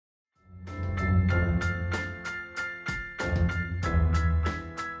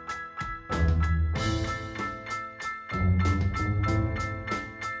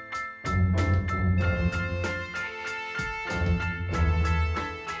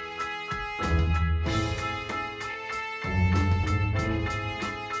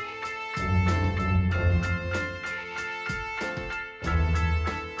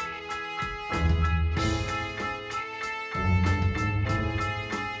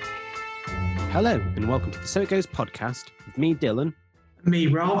Hello and welcome to the So It Goes podcast with me, Dylan. Me,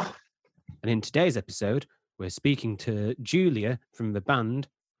 Rob. And in today's episode, we're speaking to Julia from the band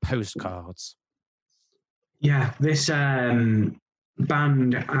Postcards. Yeah, this band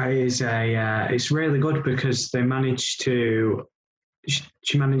is it's really good because they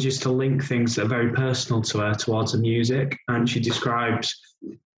she manages to link things that are very personal to her towards the music, and she describes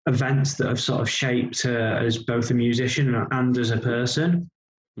events that have sort of shaped her as both a musician and as a person.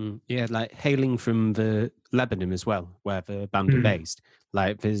 Yeah, like hailing from the Lebanon as well, where the band are based.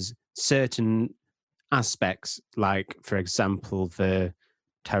 Like there's certain aspects, like for example, the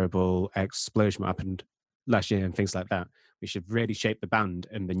terrible explosion that happened last year and things like that, which have really shaped the band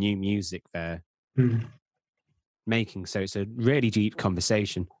and the new music they're making. So it's a really deep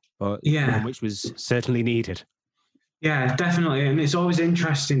conversation, but one which was certainly needed. Yeah, definitely. And it's always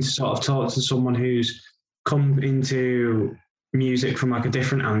interesting to sort of talk to someone who's come into music from like a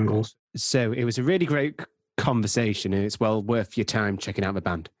different angle. So it was a really great conversation, and it's well worth your time checking out the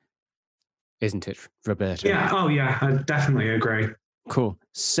band, isn't it, Roberto? Yeah, I definitely agree. Cool.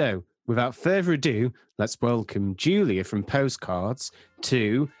 So without further ado, let's welcome Julia from Postcards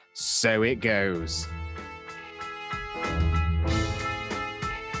to So It Goes.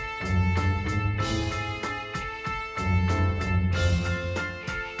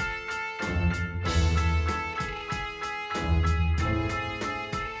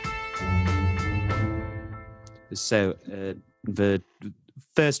 So the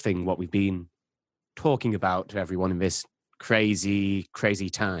first thing, what we've been talking about to everyone in this crazy, crazy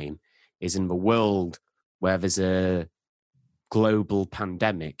time is in the world where there's a global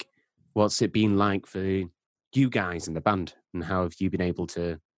pandemic. What's it been like for you guys in the band, and how have you been able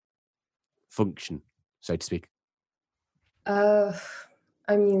to function, so to speak? I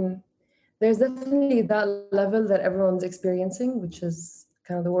mean, there's definitely that level that everyone's experiencing, which is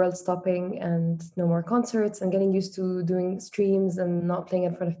kind of the world stopping and no more concerts and getting used to doing streams and not playing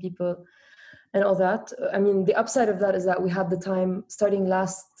in front of people and all that. I mean, the upside of that is that we had the time starting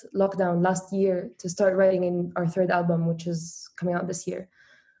last lockdown last year to start writing in our third album, which is coming out this year.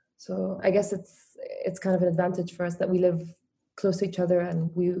 So I guess it's kind of an advantage for us that we live close to each other and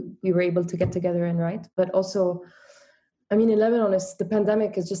we were able to get together and write. But also, I mean, in Lebanon, the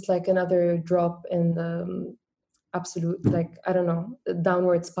pandemic is just like another drop in the absolute, like, I don't know,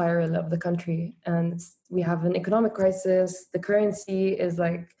 downward spiral of the country. And we have an economic crisis. The currency is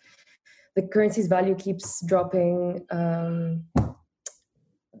like, the currency's value keeps dropping. I don't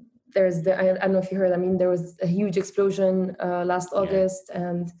know if you heard, I mean, there was a huge explosion last August.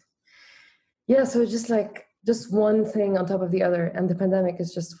 And yeah, so it's just like, just one thing on top of the other. And the pandemic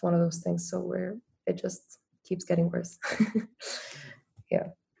is just one of those things. So it just keeps getting worse.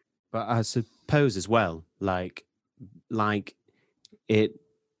 Yeah. But I suppose as well, like it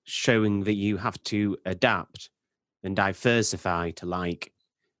showing that you have to adapt and diversify to like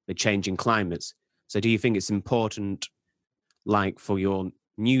the changing climates. So do you think it's important, like for your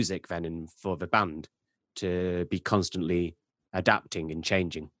music then and for the band, to be constantly adapting and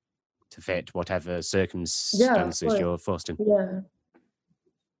changing to fit whatever circumstances you're forced in? Yeah,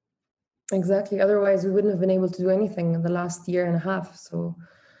 exactly. Otherwise we wouldn't have been able to do anything in the last year and a half. So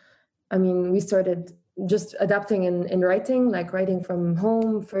I mean, we started just adapting in writing, like writing from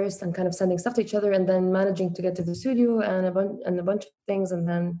home first and kind of sending stuff to each other, and then managing to get to the studio and a bunch of things, and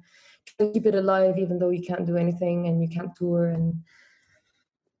then keep it alive even though you can't do anything and you can't tour. And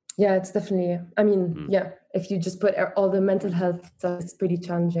yeah, it's definitely, I mean, if you just put all the mental health stuff, it's pretty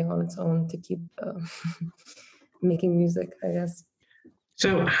challenging on its own to keep making music, I guess.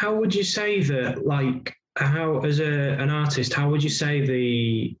 So how would you say that, like, how as an artist, how would you say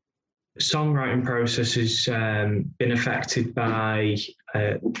the songwriting process has been affected by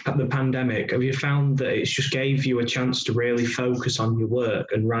the pandemic? Have you found that it's just gave you a chance to really focus on your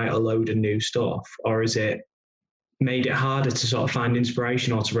work and write a load of new stuff, or has it made it harder to sort of find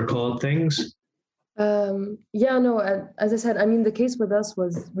inspiration or to record things? As I said, I mean, the case with us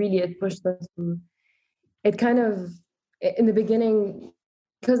was really, it pushed us to, it kind of, in the beginning,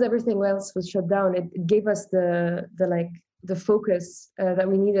 because everything else was shut down, it gave us the focus that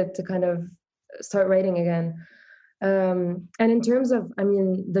we needed to kind of start writing again. And in terms of, I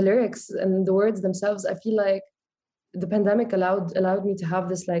mean, the lyrics and the words themselves, I feel like the pandemic allowed me to have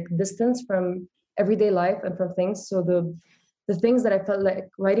this like distance from everyday life and from things. So the things that I felt like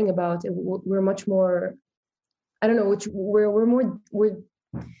writing about were much more, I don't know, which we're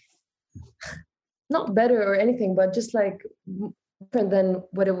not better or anything, but just like different than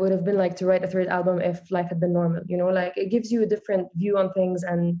what it would have been like to write a third album if life had been normal, you know, like it gives you a different view on things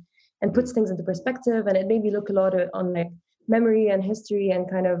and puts things into perspective. And it made me look a lot on like memory and history and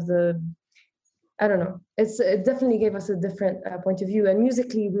kind of the I don't know. It definitely gave us a different point of view. And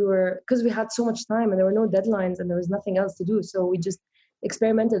musically, because we had so much time and there were no deadlines and there was nothing else to do. So we just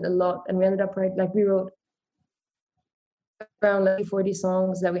experimented a lot, and we ended up we wrote around like 40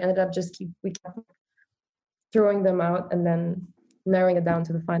 songs that we ended up we kept throwing them out and then narrowing it down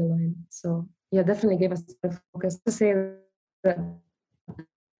to the final line. So yeah, definitely gave us a focus to say that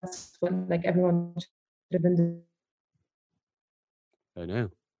that's what like everyone should have been doing. Oh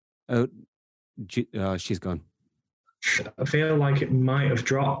no. Oh, she's gone. I feel like it might have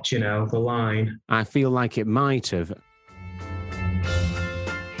dropped, the line. I feel like it might have.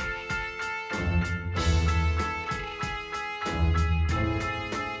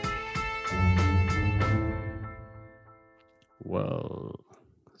 Well,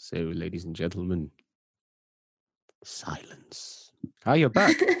 so ladies and gentlemen, silence. Oh, you're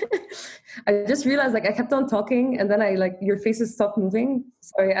back. I just realized I kept on talking and then your faces stopped moving.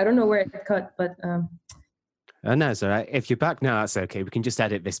 Sorry, I don't know where it cut, but Oh, no, it's all right. If you're back now, that's okay. We can just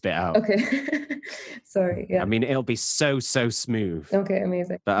edit this bit out. Okay. Sorry, yeah. I mean, it'll be so smooth. Okay,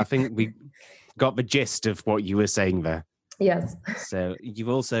 amazing. But I think we got the gist of what you were saying there. Yes. So you've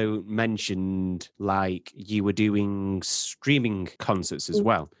also mentioned you were doing streaming concerts as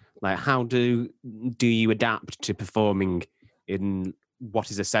well. Like, how do you adapt to performing in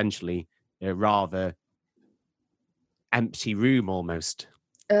what is essentially a rather empty room almost?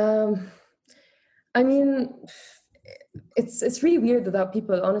 I mean, it's really weird without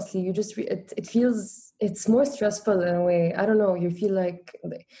people. Honestly, you just it feels it's more stressful in a way. I don't know. You feel like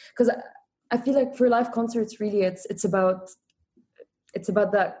because I feel like for live concerts, really, it's about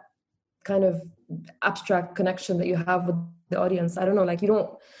that kind of abstract connection that you have with the audience. I don't know. Like you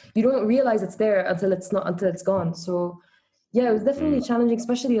don't realize it's there until it's gone. So yeah, it was definitely challenging,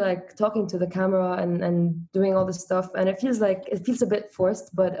 especially like talking to the camera and doing all this stuff. And it feels a bit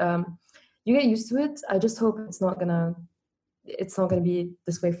forced, but you get used to it. I just hope it's not gonna be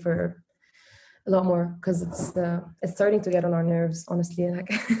this way for a lot more, because it's starting to get on our nerves, honestly.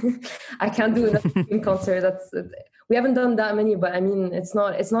 Like I can't do enough in concert. We haven't done that many, but I mean, it's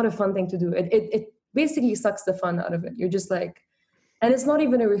not a fun thing to do. It basically sucks the fun out of it. You're just like, and it's not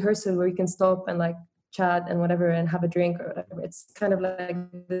even a rehearsal where you can stop and like chat and whatever and have a drink or whatever. It's kind of like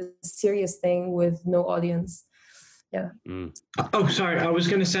this serious thing with no audience. Yeah. Oh, sorry. I was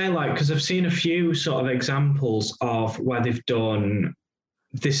going to say, because I've seen a few sort of examples of where they've done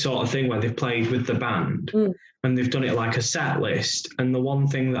this sort of thing, where they've played with the band and they've done it like a set list. And the one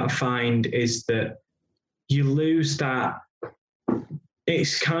thing that I find is that you lose that.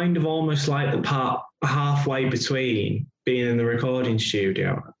 It's kind of almost like the part halfway between being in the recording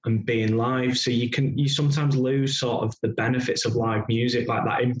studio and being live. So you sometimes lose sort of the benefits of live music, like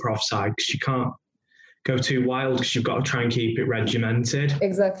that improv side, because you can't go too wild because you've got to try and keep it regimented.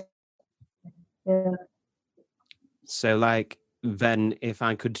 Exactly. Yeah. So then if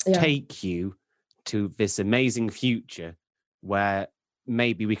I could take you to this amazing future where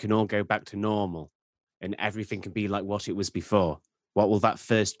maybe we can all go back to normal and everything can be like what it was before, what will that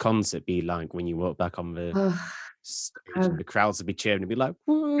first concert be like when you walk back on the stage and the crowds will be cheering and be like,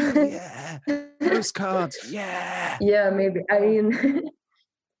 woo, yeah, Postcards, yeah. Yeah, maybe. I mean,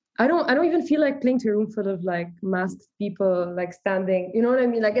 I don't even feel like playing to a room full of like masked people like standing. You know what I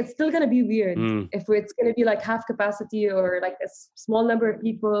mean? Like it's still gonna be weird if it's gonna be like half capacity or like a small number of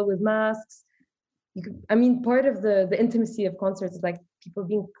people with masks. Part of the intimacy of concerts is like people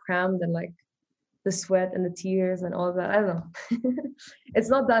being crammed and like the sweat and the tears and all of that. I don't know. It's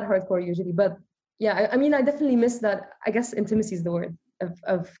not that hardcore usually, but yeah, I definitely miss that. I guess intimacy is the word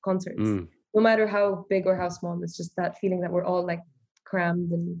of concerts. No matter how big or how small, it's just that feeling that we're all like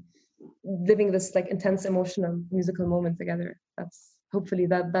crammed and living this like intense emotional musical moment together. That's hopefully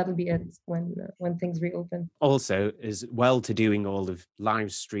that'll be it when things reopen. Also, as well to doing all of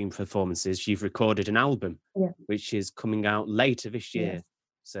live stream performances, you've recorded an album, which is coming out later this year. Yes.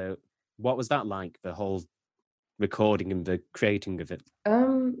 So what was that like, the whole recording and the creating of it?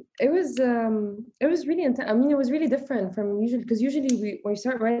 It was really intense. It was really different from usually, because usually when we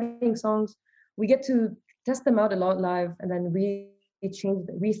start writing songs, we get to test them out a lot live and then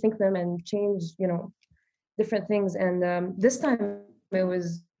rethink them and change, different things. And this time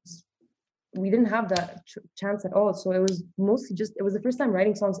we didn't have that chance at all. So it was mostly it was the first time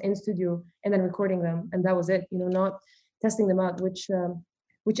writing songs in studio and then recording them, and that was it. Not testing them out, which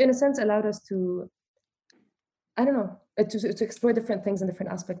in a sense allowed us to, I don't know, to explore different things and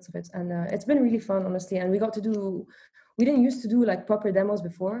different aspects of it. And it's been really fun, honestly. And we didn't used to do like proper demos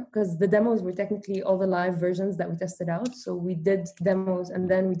before, because the demos were technically all the live versions that we tested out. So we did demos and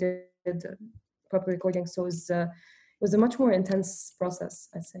then we did proper recording. So it was a much more intense process,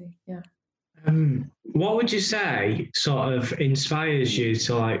 I'd say. Yeah. What would you say sort of inspires you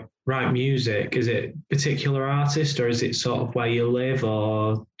to like write music? Is it a particular artist, or is it sort of where you live,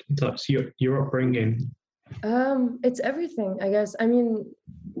 or that's your upbringing? It's everything, I guess. I mean,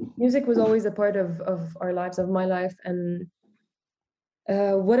 music was always a part of our lives, of my life, and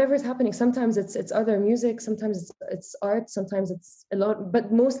whatever is happening. Sometimes it's other music, sometimes it's art, sometimes it's a lot,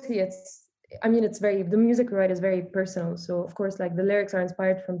 but mostly it's. I mean, it's very the music we write is very personal. So of course, like the lyrics are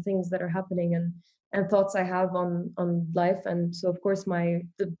inspired from things that are happening and thoughts I have on life, and so of course the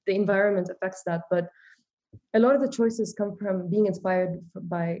environment affects that, but a lot of the choices come from being inspired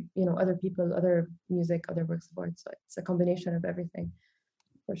by other people, other music, other works of art. So it's a combination of everything,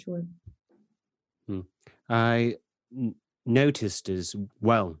 for sure. I noticed as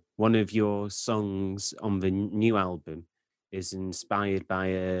well, one of your songs on the new album is inspired by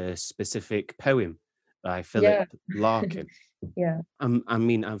a specific poem by Philip Larkin. Yeah. I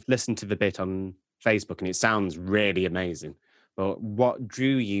mean, I've listened to the bit on Facebook and it sounds really amazing. But what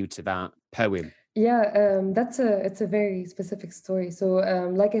drew you to that poem? Yeah, it's a very specific story. So,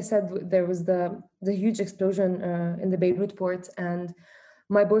 like I said, there was the huge explosion in the Beirut port, and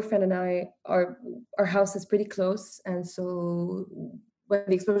my boyfriend and I, our house is pretty close, and so when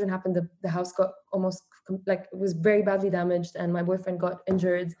the explosion happened, the house got almost like it was very badly damaged, and my boyfriend got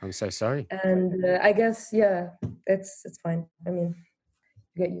injured. I'm so sorry. And I guess it's fine. I mean,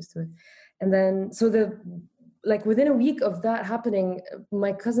 you get used to it. And then like within a week of that happening,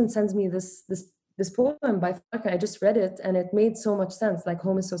 my cousin sends me this poem by Farka. I just read it and it made so much sense. Like,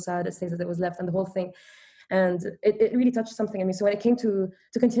 home is so sad, it stays as it was left, and the whole thing. And it really touched something in me. So when it came to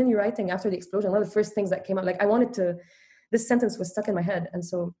continue writing after the explosion, one of the first things that came out, like this sentence was stuck in my head. And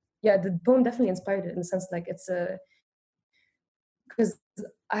so, yeah, the poem definitely inspired it in the sense like because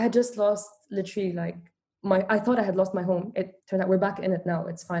I had just lost literally like I thought I had lost my home. It turned out we're back in it now.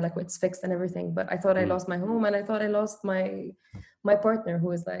 It's fine, like it's fixed and everything. But I thought I lost my home, and I thought I lost my partner,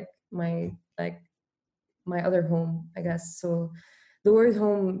 who is like my other home, I guess. So the word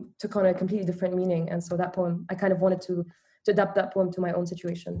home took on a completely different meaning. And so that poem, I kind of wanted to adapt that poem to my own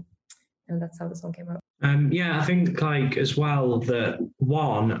situation. And that's how the song came out. Yeah, I think like as well that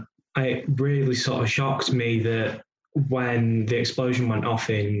one, it really sort of shocked me that when the explosion went off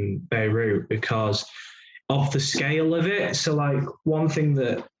in Beirut because of the scale of it. So like one thing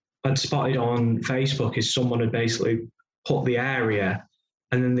that I'd spotted on Facebook is someone had basically put the area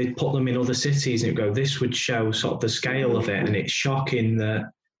and then they'd put them in other cities and it'd go, this would show sort of the scale of it. And it's shocking that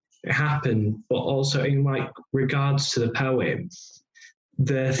it happened, but also in like regards to the poem,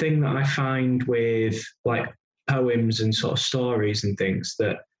 the thing that I find with like poems and sort of stories and things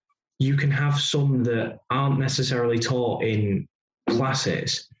that you can have some that aren't necessarily taught in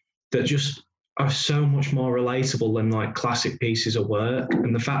classes that just are so much more relatable than like classic pieces of work.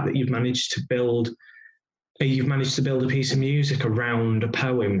 And the fact that you've managed to build a piece of music around a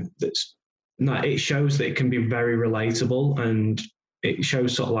poem it shows that it can be very relatable, and it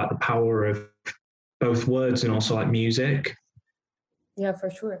shows sort of like the power of both words and also like music. Yeah, for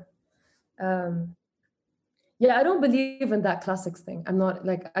sure. Yeah, I don't believe in that classics thing. I'm not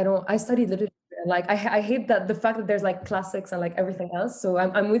like I studied literature, and like I hate that the fact that there's like classics and like everything else. So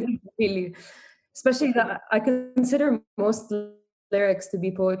I'm with you completely. Especially that I consider most lyrics to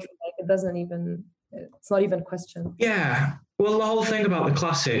be poetry. Like it's not even a question. Yeah. Well, the whole thing about the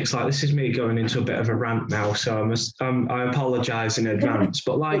classics, like this is me going into a bit of a rant now, so I apologise in advance.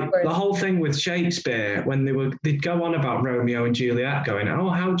 But like the whole thing with Shakespeare, when they'd go on about Romeo and Juliet, going, "Oh,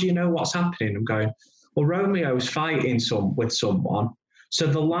 how do you know what's happening?" I'm going, "Well, Romeo's fighting with someone, so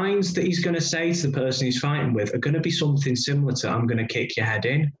the lines that he's going to say to the person he's fighting with are going to be something similar to 'I'm going to kick your head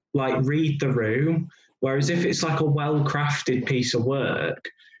in.' Like read the room." Whereas if it's like a well-crafted piece of work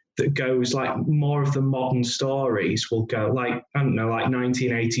that goes like more of the modern stories will go like, I don't know, like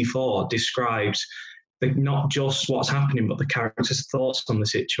 1984 describes not just what's happening, but the character's thoughts on the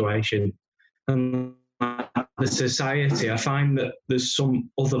situation. And the society, I find that there's some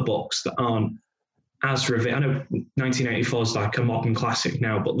other books that aren't as revered. I know 1984 is like a modern classic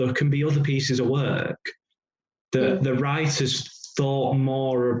now, but there can be other pieces of work that the writers thought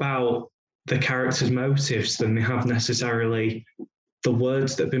more about the characters' motives than they have necessarily the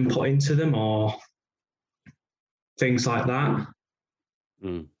words that have been put into them or things like that.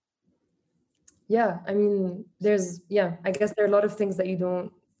 Yeah, I mean, I guess there are a lot of things that we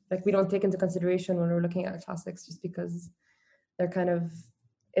don't take into consideration when we're looking at classics, just because they're kind of,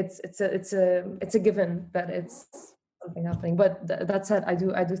 it's a given that it's something happening. But that said, I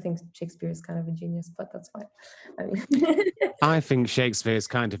do think Shakespeare is kind of a genius, but that's fine. I mean, I think Shakespeare is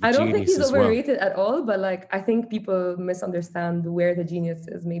kind of a I don't genius think he's as well. overrated at all, but like I think people misunderstand where the genius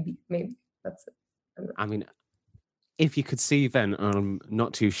is. Maybe. That's it. I mean, if you could see then, I'm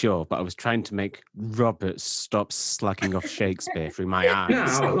not too sure, but I was trying to make Robert stop slacking off Shakespeare through my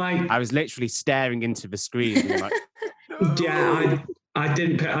eyes. No, like I was literally staring into the screen, being like, yeah, I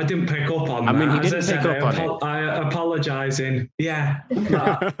didn't pick up on I that. mean, he As didn't I said, pick up on it. I apologising. Yeah,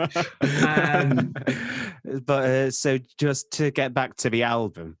 but, but so just to get back to the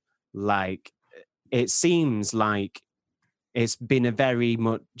album, like it seems like it's been a very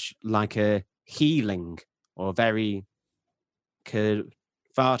much like a healing or very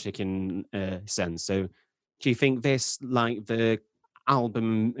cathartic in a sense. So do you think this, like the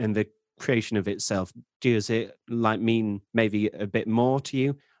album and the creation of itself, does it like mean maybe a bit more to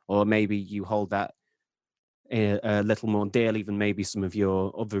you, or maybe you hold that a little more dearly than maybe some of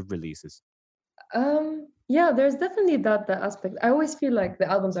your other releases? Yeah, there's definitely that aspect. I always feel like the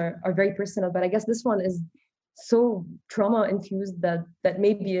albums are very personal, but I guess this one is so trauma infused that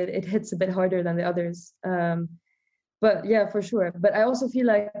maybe it hits a bit harder than the others. But yeah, for sure. But I also feel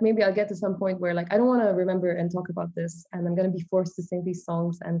like maybe I'll get to some point where like I don't want to remember and talk about this, and I'm gonna be forced to sing these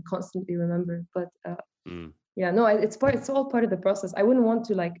songs and constantly remember. But yeah, no, it's all part of the process. I wouldn't want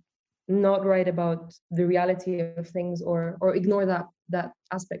to like not write about the reality of things or ignore that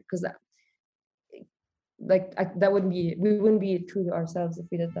aspect, because that that wouldn't be, we wouldn't be true to ourselves if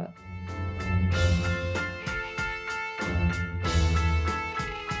we did that.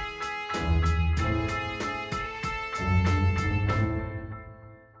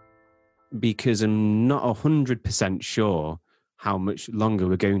 Because I'm not 100% sure how much longer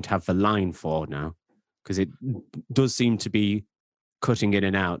we're going to have the line for now, because it does seem to be cutting in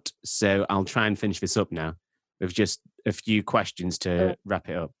and out. So I'll try and finish this up now with just a few questions to wrap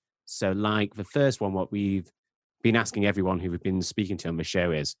it up. So like the first one, what we've been asking everyone who we've been speaking to on the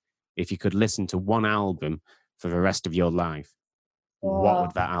show is, if you could listen to one album for the rest of your life, what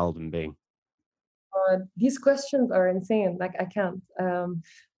would that album be? These questions are insane. Like I can't.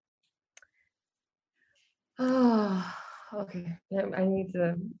 Okay. Yeah, I need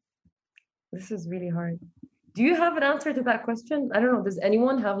to. This is really hard. Do you have an answer to that question? I don't know. Does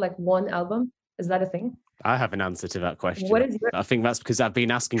anyone have like one album? Is that a thing? I have an answer to that question. What is your... I think that's because I've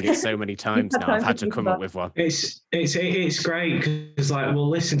been asking it so many times now. I've had to come up with one. It's great because like we'll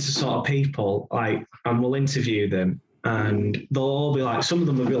listen to sort of people like and we'll interview them and they'll all be like, some of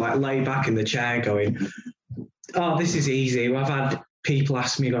them will be like laid back in the chair going, "Oh, this is easy." I've had people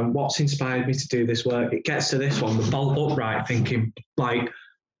ask me going, "What's inspired me to do this work?" It gets to this one, the bolt upright, thinking like,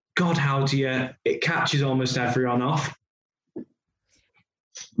 God, how do you? It catches almost everyone off.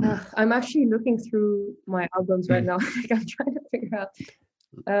 I'm actually looking through my albums right now. I'm trying to figure out.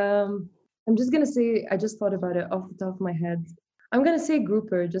 I'm just gonna say, I just thought about it off the top of my head. I'm gonna say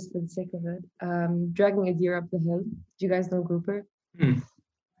Grouper just for the sake of it. Dragging a Deer Up the Hill. Do you guys know Grouper?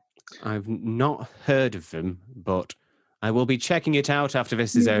 I've not heard of them, but I will be checking it out after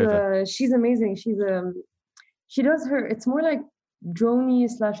this is over. She's amazing. She does her. It's more like droney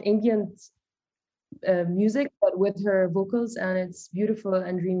 / ambient music, but with her vocals, and it's beautiful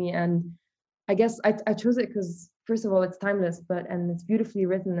and dreamy. And I guess I chose it because first of all, it's timeless, and it's beautifully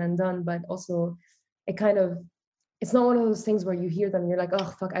written and done. But also, it's not one of those things where you hear them and you're like,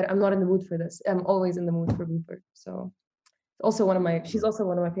 oh fuck, I'm not in the mood for this. I'm always in the mood for Rupert. So, she's also one of my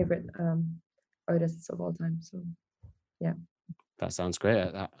favorite artists of all time. So, yeah. That sounds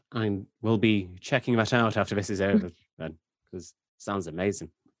great. I will be checking that out after this is over then, because it sounds amazing.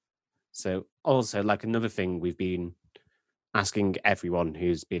 So also, like another thing we've been asking everyone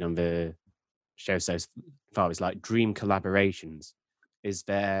who's been on the show so far is like dream collaborations. Is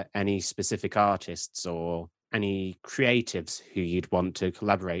there any specific artists or any creatives who you'd want to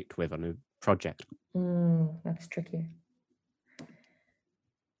collaborate with on a project? That's tricky.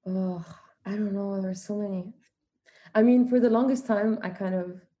 Oh, I don't know. There's so many. I mean, for the longest time, I kind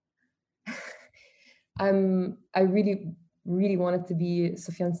of, I really, really wanted to be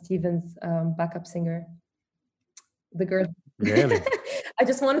Sufjan Stevens' backup singer. The girl. Really? I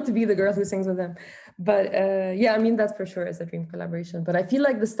just wanted to be the girl who sings with him. But yeah, I mean, that's for sure is a dream collaboration. But I feel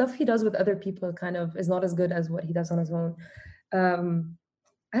like the stuff he does with other people kind of is not as good as what he does on his own.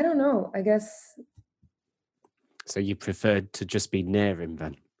 I don't know, I guess. So you preferred to just be near him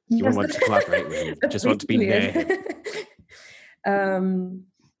then? You wouldn't want to collaborate with him, just want to be near him.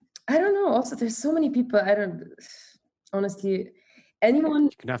 I don't know. Also, there's so many people. Honestly, anyone.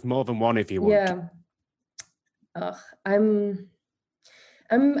 You can have more than one if you want. Yeah. I've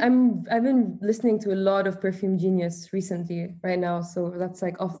been listening to a lot of Perfume Genius recently, right now. So that's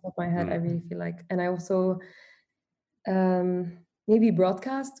like off the top of my head. I really feel like, and I also maybe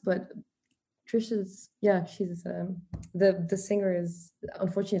Broadcast, but Trisha's, she's the singer is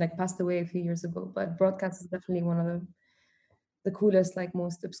unfortunately like passed away a few years ago, but Broadcast is definitely one of the coolest, like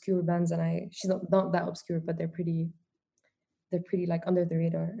most obscure bands, and she's not that obscure, but they're pretty like under the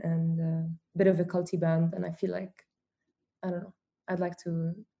radar and a bit of a culty band, and I feel like, I don't know, I'd like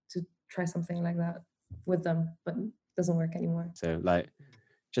to try something like that with them, but it doesn't work anymore. So like,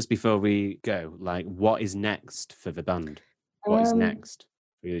 just before we go, like, what is next for the band? What is next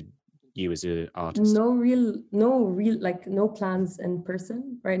for you as an artist? No real like no plans in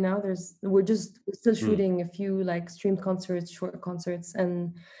person right now. We're still shooting a few like streamed concerts, short concerts,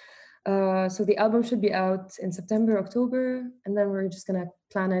 and so the album should be out in September, October, and then we're just gonna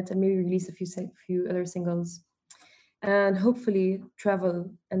plan it and maybe release a few other singles, and hopefully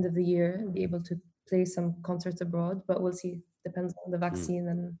travel end of the year and be able to play some concerts abroad. But we'll see. Depends on the vaccine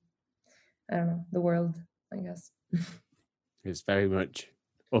and I don't know, the world, I guess. It's very much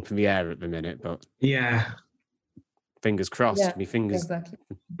up in the air at the minute, but yeah, fingers crossed. Yeah, My fingers exactly.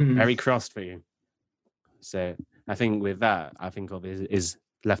 very crossed for you. So I think with that, I think all there is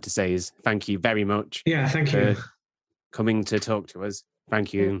left to say is thank you very much. Yeah, thank you for coming to talk to us.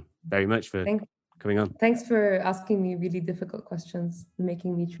 Thank you very much for coming on. Thanks for asking me really difficult questions,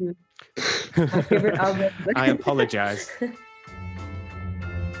 making me choose my favorite album. I apologize.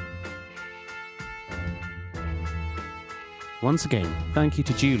 Once again, thank you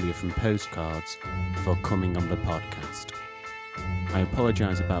to Julia from Postcards for coming on the podcast. I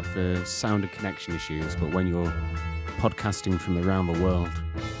apologise about the sound and connection issues, but when you're podcasting from around the world,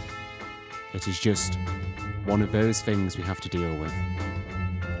 it is just one of those things we have to deal with.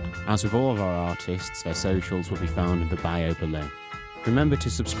 As with all of our artists, their socials will be found in the bio below. Remember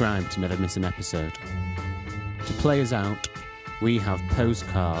to subscribe to never miss an episode. To play us out, we have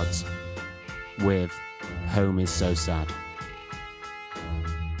Postcards with Home Is So Sad.